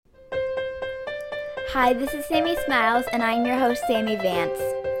Hi, this is Sammy Smiles, and I'm your host, Sammy Vance.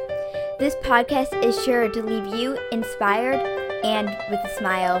 This podcast is sure to leave you inspired and with a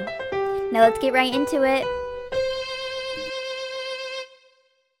smile. Now let's get right into it.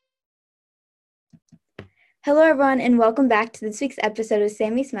 Hello, everyone, and welcome back to this week's episode of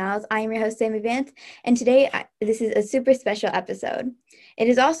Sammy Smiles. I am your host, Sammy Vance, and today this is a super special episode. It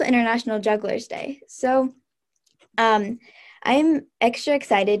is also International Jugglers Day, so I'm extra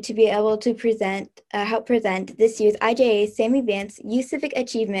excited to be able to help present this year's IJA Sammy Vance Youth Civic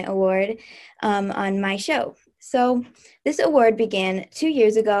Achievement Award on my show. So this award began 2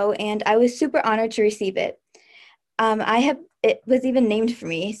 years ago, and I was super honored to receive it. It was even named for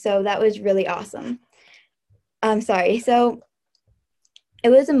me, so that was really awesome. So it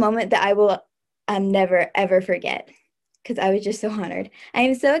was a moment that I will never, ever forget because I was just so honored. I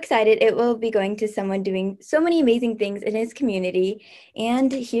am so excited it will be going to someone doing so many amazing things in his community.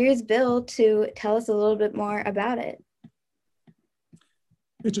 And here's Bill to tell us a little bit more about it.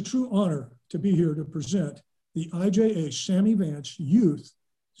 It's a true honor to be here to present the IJA Sammy Vance Youth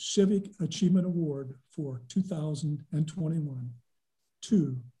Civic Achievement Award for 2021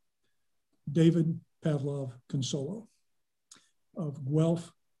 to David Pavlov Consolo of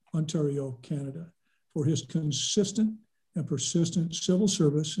Guelph, Ontario, Canada, for his consistent and persistent civil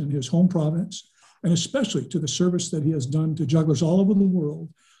service in his home province, and especially to the service that he has done to jugglers all over the world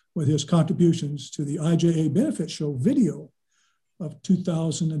with his contributions to the IJA Benefit Show video of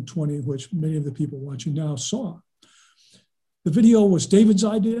 2020, which many of the people watching now saw. The video was David's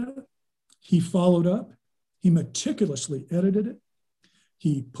idea. He followed up. He meticulously edited it.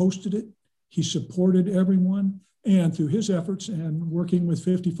 He posted it. He supported everyone, and through his efforts and working with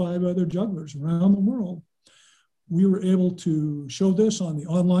 55 other jugglers around the world, we were able to show this on the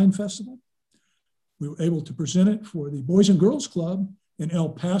online festival. We were able to present it for the Boys and Girls Club in El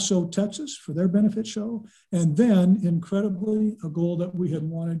Paso, Texas for their benefit show. And then, incredibly, a goal that we had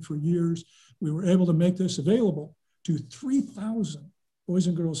wanted for years, we were able to make this available to 3,000 Boys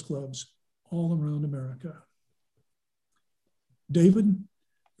and Girls Clubs all around America. David,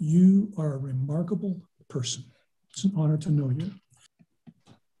 you are a remarkable person. It's an honor to know you.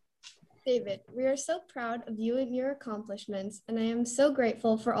 David, we are so proud of you and your accomplishments, and I am so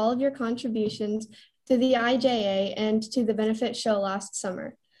grateful for all of your contributions to the IJA and to the benefit show last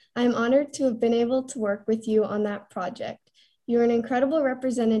summer. I am honored to have been able to work with you on that project. You are an incredible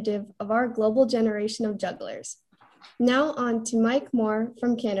representative of our global generation of jugglers. Now on to Mike Moore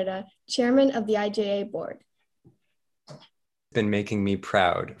from Canada, chairman of the IJA board. Been making me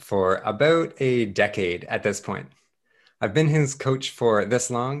proud for about a decade at this point. I've been his coach for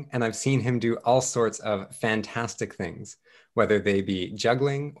this long, and I've seen him do all sorts of fantastic things, whether they be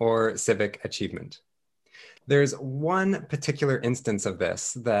juggling or civic achievement. There's one particular instance of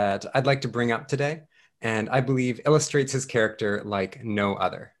this that I'd like to bring up today, and I believe illustrates his character like no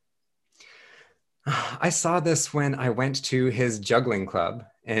other. I saw this when I went to his juggling club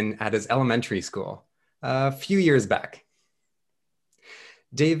at his elementary school a few years back.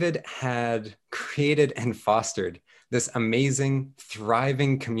 David had created and fostered this amazing,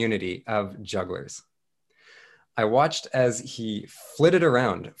 thriving community of jugglers. I watched as he flitted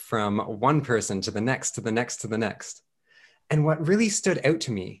around from one person to the next, to the next, to the next. And what really stood out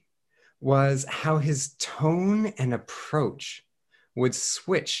to me was how his tone and approach would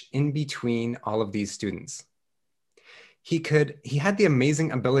switch in between all of these students. He had the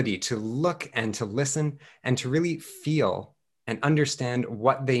amazing ability to look and to listen and to really feel and understand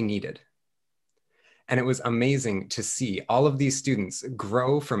what they needed. And it was amazing to see all of these students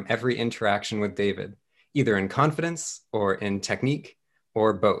grow from every interaction with David, either in confidence or in technique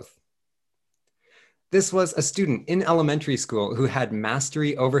or both. This was a student in elementary school who had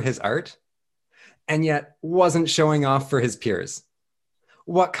mastery over his art and yet wasn't showing off for his peers.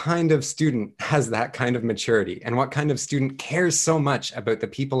 What kind of student has that kind of maturity, and what kind of student cares so much about the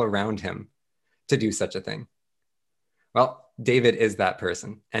people around him to do such a thing? Well, David is that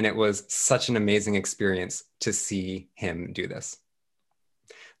person, and it was such an amazing experience to see him do this.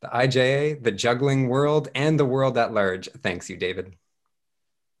 The IJA, the juggling world, and the world at large thanks you, David.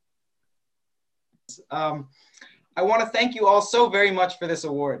 I want to thank you all so very much for this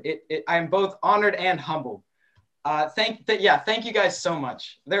award. I'm both honored and humbled. Thank you guys so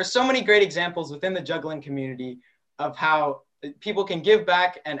much. There are so many great examples within the juggling community of how people can give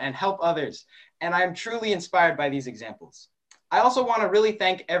back and help others. And I'm truly inspired by these examples. I also want to really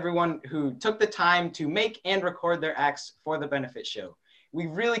thank everyone who took the time to make and record their acts for the benefit show. We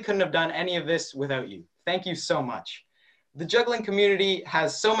really couldn't have done any of this without you. Thank you so much. The juggling community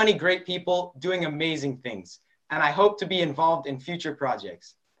has so many great people doing amazing things, and I hope to be involved in future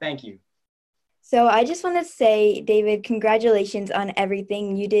projects. Thank you. So I just want to say, David, congratulations on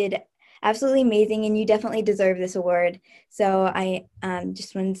everything. You did absolutely amazing, and you definitely deserve this award. So I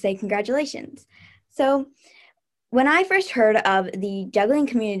just wanted to say congratulations. So when I first heard of the juggling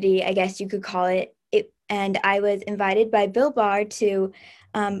community, I guess you could call it, and I was invited by Bill Barr to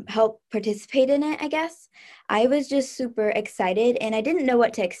help participate in it, I guess. I was just super excited, and I didn't know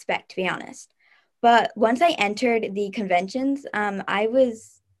what to expect, to be honest. But once I entered the conventions, I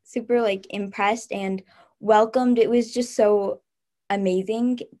was super like impressed and welcomed. It was just so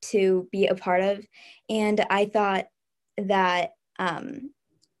amazing to be a part of, and I thought that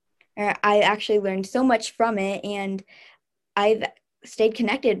I actually learned so much from it, and I've stayed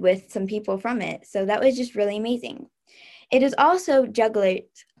connected with some people from it. So that was just really amazing. It is also Jugglers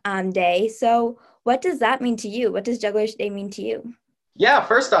Day. So what does that mean to you? What does Jugglers Day mean to you? Yeah,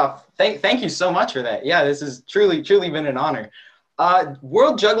 first off, thank you so much for that. Yeah, this has truly been an honor.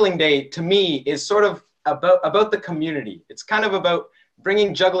 World Juggling Day to me is sort of about the community. It's kind of about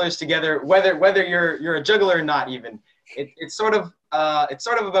bringing jugglers together, whether you're a juggler or not. Even it's sort of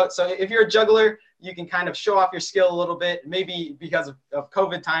about, so if you're a juggler, you can kind of show off your skill a little bit. Maybe because of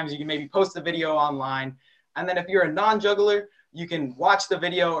COVID times, you can maybe post the video online, and then if you're a non-juggler, you can watch the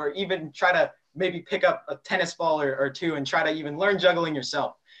video or even try to maybe pick up a tennis ball or two and try to even learn juggling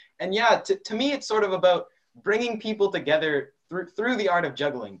yourself. And yeah, to me, it's sort of about bringing people together through the art of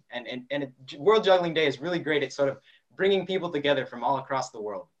juggling. And World Juggling Day is really great at sort of bringing people together from all across the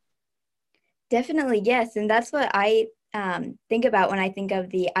world. Definitely, yes. And that's what I think about when I think of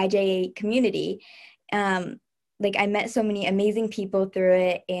the IJA community. Like I met so many amazing people through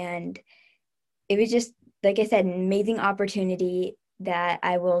it, and it was just, like I said, an amazing opportunity that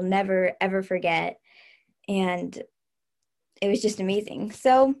I will never, ever forget. And it was just amazing.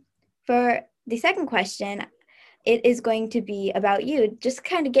 So for the second question, it is going to be about you, just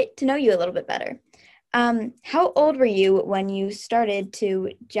kind of get to know you a little bit better. How old were you when you started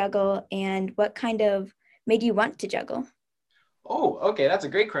to juggle, and what kind of made you want to juggle? Oh, okay, that's a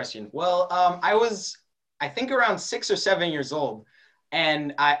great question. Well, I think, around 6 or 7 years old,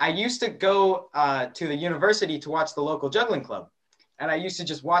 and I used to go to the university to watch the local juggling club, and I used to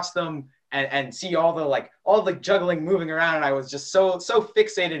just watch them and see all the juggling moving around, and I was just so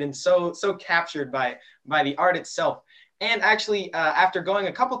fixated and so captured by the art itself. And actually, after going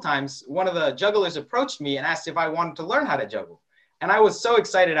a couple times, one of the jugglers approached me and asked if I wanted to learn how to juggle. And I was so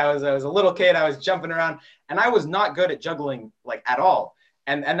excited. I was a little kid. I was jumping around, and I was not good at juggling like at all.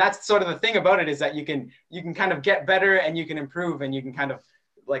 And that's sort of the thing about it, is that you can kind of get better and you can improve and you can kind of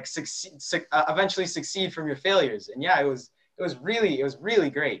like eventually succeed from your failures. And yeah, it was really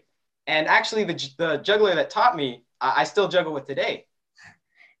great. And actually, the juggler that taught me, I still juggle with today.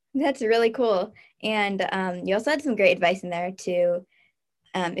 That's really cool. And you also had some great advice in there to,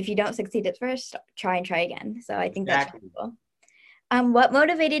 if you don't succeed at first, try and try again. So I think that's really Exactly. cool. What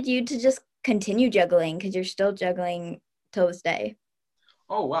motivated you to just continue juggling? Because you're still juggling till this day.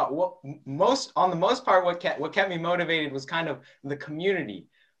 Oh wow. Well, on the most part, what kept me motivated was kind of the community.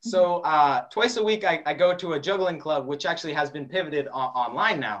 So twice a week, I go to a juggling club, which actually has been pivoted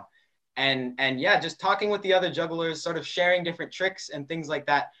online now. And yeah, just talking with the other jugglers, sort of sharing different tricks and things like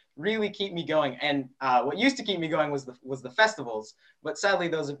that, really keep me going. And what used to keep me going was the festivals, but sadly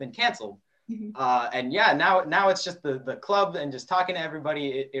those have been canceled. Mhm. And yeah, now it's just the club and just talking to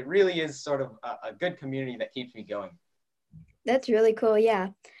everybody. It really is sort of a good community that keeps me going. That's really cool. Yeah.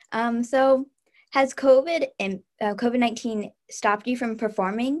 So has COVID-19 stopped you from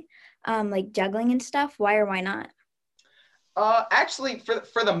performing, like juggling and stuff? Why or why not? Actually,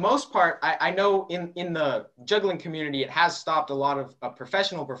 for the most part, I know in the juggling community, it has stopped a lot of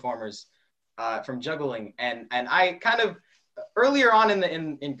professional performers from juggling. And I kind of, earlier on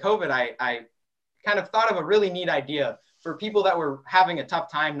in COVID, I kind of thought of a really neat idea for people that were having a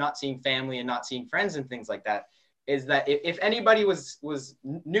tough time not seeing family and not seeing friends and things like that. Is that if anybody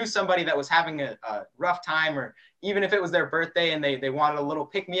knew somebody that was having a rough time, or even if it was their birthday and they wanted a little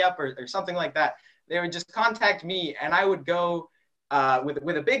pick me up or something like that, they would just contact me, and I would go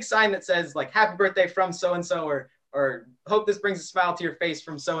with a big sign that says like "Happy Birthday from so and so," or "Hope this brings a smile to your face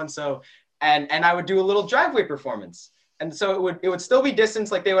from so and so," and I would do a little driveway performance. And so it would still be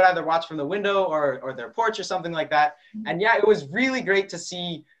distance, like they would either watch from the window or their porch or something like that. And yeah, it was really great to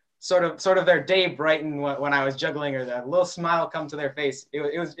see sort of their day brighten when I was juggling, or that little smile come to their face.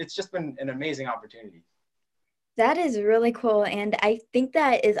 It's just been an amazing opportunity. That is really cool. And I think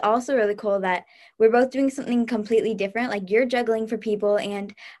that is also really cool that we're both doing something completely different. Like you're juggling for people,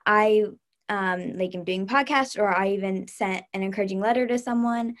 and I like I'm doing podcasts, or I even sent an encouraging letter to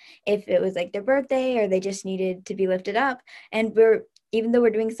someone if it was like their birthday or they just needed to be lifted up. And we're even though we're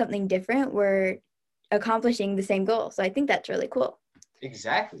doing something different, we're accomplishing the same goal. So I think that's really cool.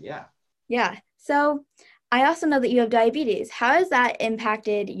 Exactly. Yeah. Yeah. So I also know that you have diabetes. How has that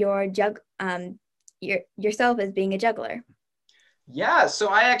impacted your yourself as being a juggler? Yeah, so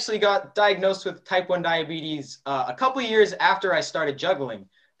I actually got diagnosed with type 1 diabetes a couple years after I started juggling.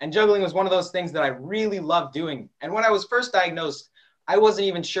 And juggling was one of those things that I really loved doing. And when I was first diagnosed, I wasn't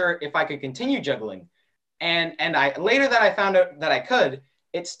even sure if I could continue juggling. And I later that I found out that I could,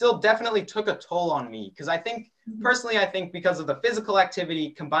 it still definitely took a toll on me. Because I think, personally, I think because of the physical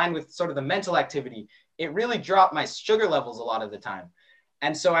activity combined with sort of the mental activity, it really dropped my sugar levels a lot of the time.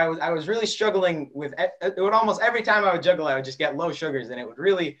 And so I was really struggling with it. Would almost every time I would juggle, I would just get low sugars, and it would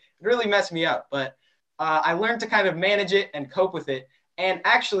really mess me up. But I learned to kind of manage it and cope with it. And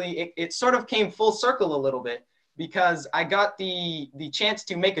actually, it sort of came full circle a little bit, because I got the chance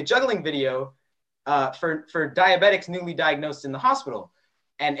to make a juggling video for diabetics newly diagnosed in the hospital.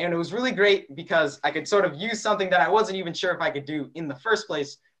 And it was really great because I could sort of use something that I wasn't even sure if I could do in the first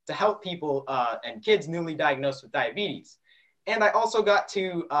place to help people and kids newly diagnosed with diabetes. And I also got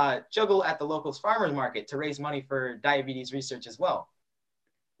to juggle at the local farmers market to raise money for diabetes research as well.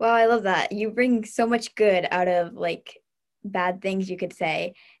 Well, I love that. You bring so much good out of like bad things, you could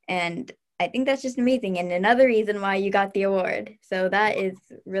say. And I think that's just amazing. And another reason why you got the award. So that is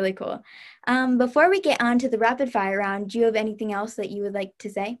really cool. Before we get on to the rapid fire round, do you have anything else that you would like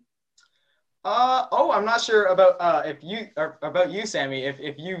to say? I'm not sure about about you, Sammy.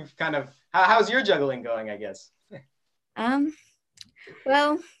 If you've kind of how's your juggling going, I guess.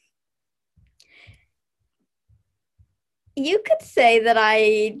 Well, you could say that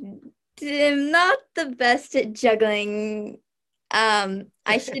I am not the best at juggling.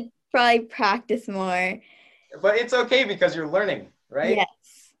 I should probably practice more. But it's okay because you're learning, right?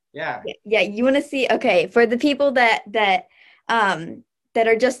 Yes. Yeah. Yeah, you want to see, okay, for the people that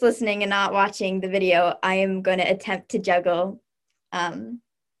are just listening and not watching the video, I am going to attempt to juggle.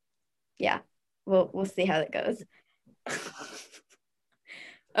 Yeah, we'll see how that goes.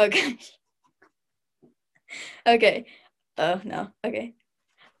 Okay. Okay. Oh, no. Okay.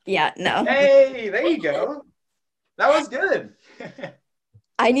 Yeah, no. Hey, there you go. That was good.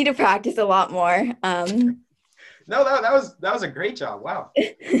 I need to practice a lot more. No, that was a great job. Wow.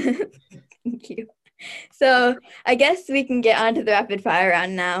 Thank you. So I guess we can get on to the rapid fire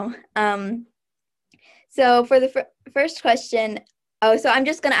round now. So for the first question, so I'm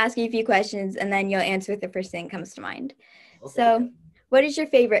just going to ask you a few questions and then you'll answer with the first thing that comes to mind. Okay. So what is your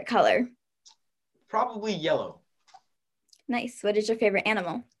favorite color? Probably yellow. Nice. What is your favorite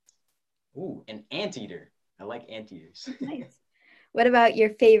animal? Ooh, an anteater. I like anteaters. Nice. What about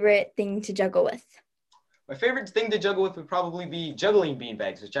your favorite thing to juggle with? My favorite thing to juggle with would probably be juggling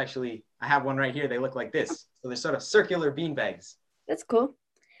beanbags, which actually I have one right here. They look like this. So they're sort of circular beanbags. That's cool.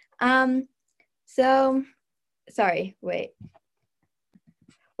 So, sorry, wait.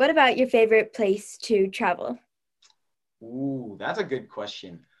 What about your favorite place to travel? Ooh, that's a good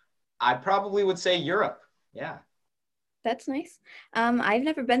question. I probably would say Europe. Yeah. That's nice. I've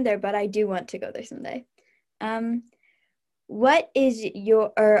never been there, but I do want to go there someday. What is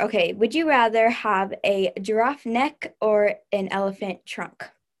would you rather have a giraffe neck or an elephant trunk?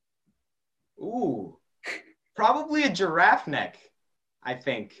 Ooh, probably a giraffe neck, I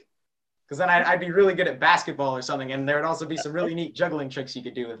think. Because then I'd be really good at basketball or something, and there would also be some really neat juggling tricks you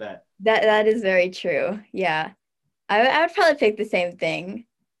could do with that. That is very true. Yeah. I would probably pick the same thing.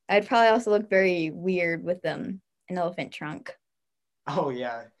 I'd probably also look very weird with an elephant trunk. Oh,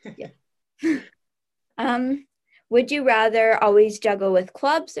 yeah. Yeah. Would you rather always juggle with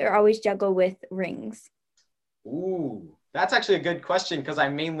clubs or always juggle with rings? Ooh, that's actually a good question because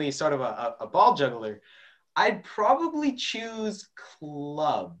I'm mainly sort of a ball juggler. I'd probably choose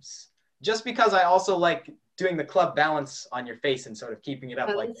clubs just because I also like doing the club balance on your face and sort of keeping it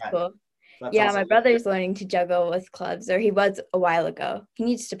up like that. Cool. That's Yeah, also my brother's learning to juggle with clubs, or he was a while ago. He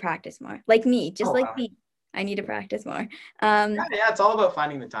needs to practice more. Like me, like me. I need to practice more. Yeah, it's all about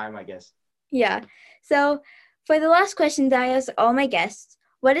finding the time, I guess. Yeah. So for the last questions I ask all my guests,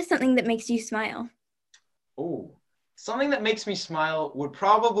 what is something that makes you smile? Oh, something that makes me smile would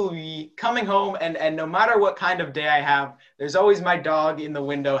probably be coming home and no matter what kind of day I have, there's always my dog in the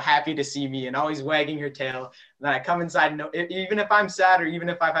window happy to see me and always wagging her tail. And then I come inside and even if I'm sad or even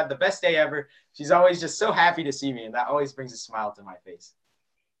if I've had the best day ever, she's always just so happy to see me. And that always brings a smile to my face.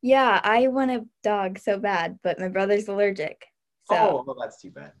 Yeah, I want a dog so bad, but my brother's allergic. So, oh, well, that's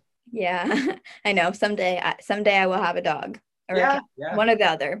too bad. Yeah, I know. Someday I will have a dog or a cat, one or the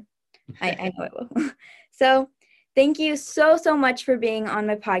other. I know it will. So thank you so much for being on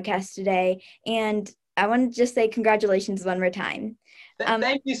my podcast today. And I want to just say congratulations one more time.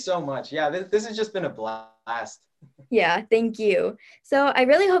 Thank you so much. Yeah, this has just been a blast. Yeah, thank you. So I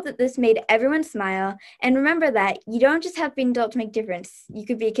really hope that this made everyone smile. And remember that you don't just have to be an adult to make a difference. You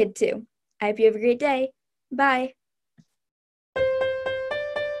could be a kid too. I hope you have a great day. Bye.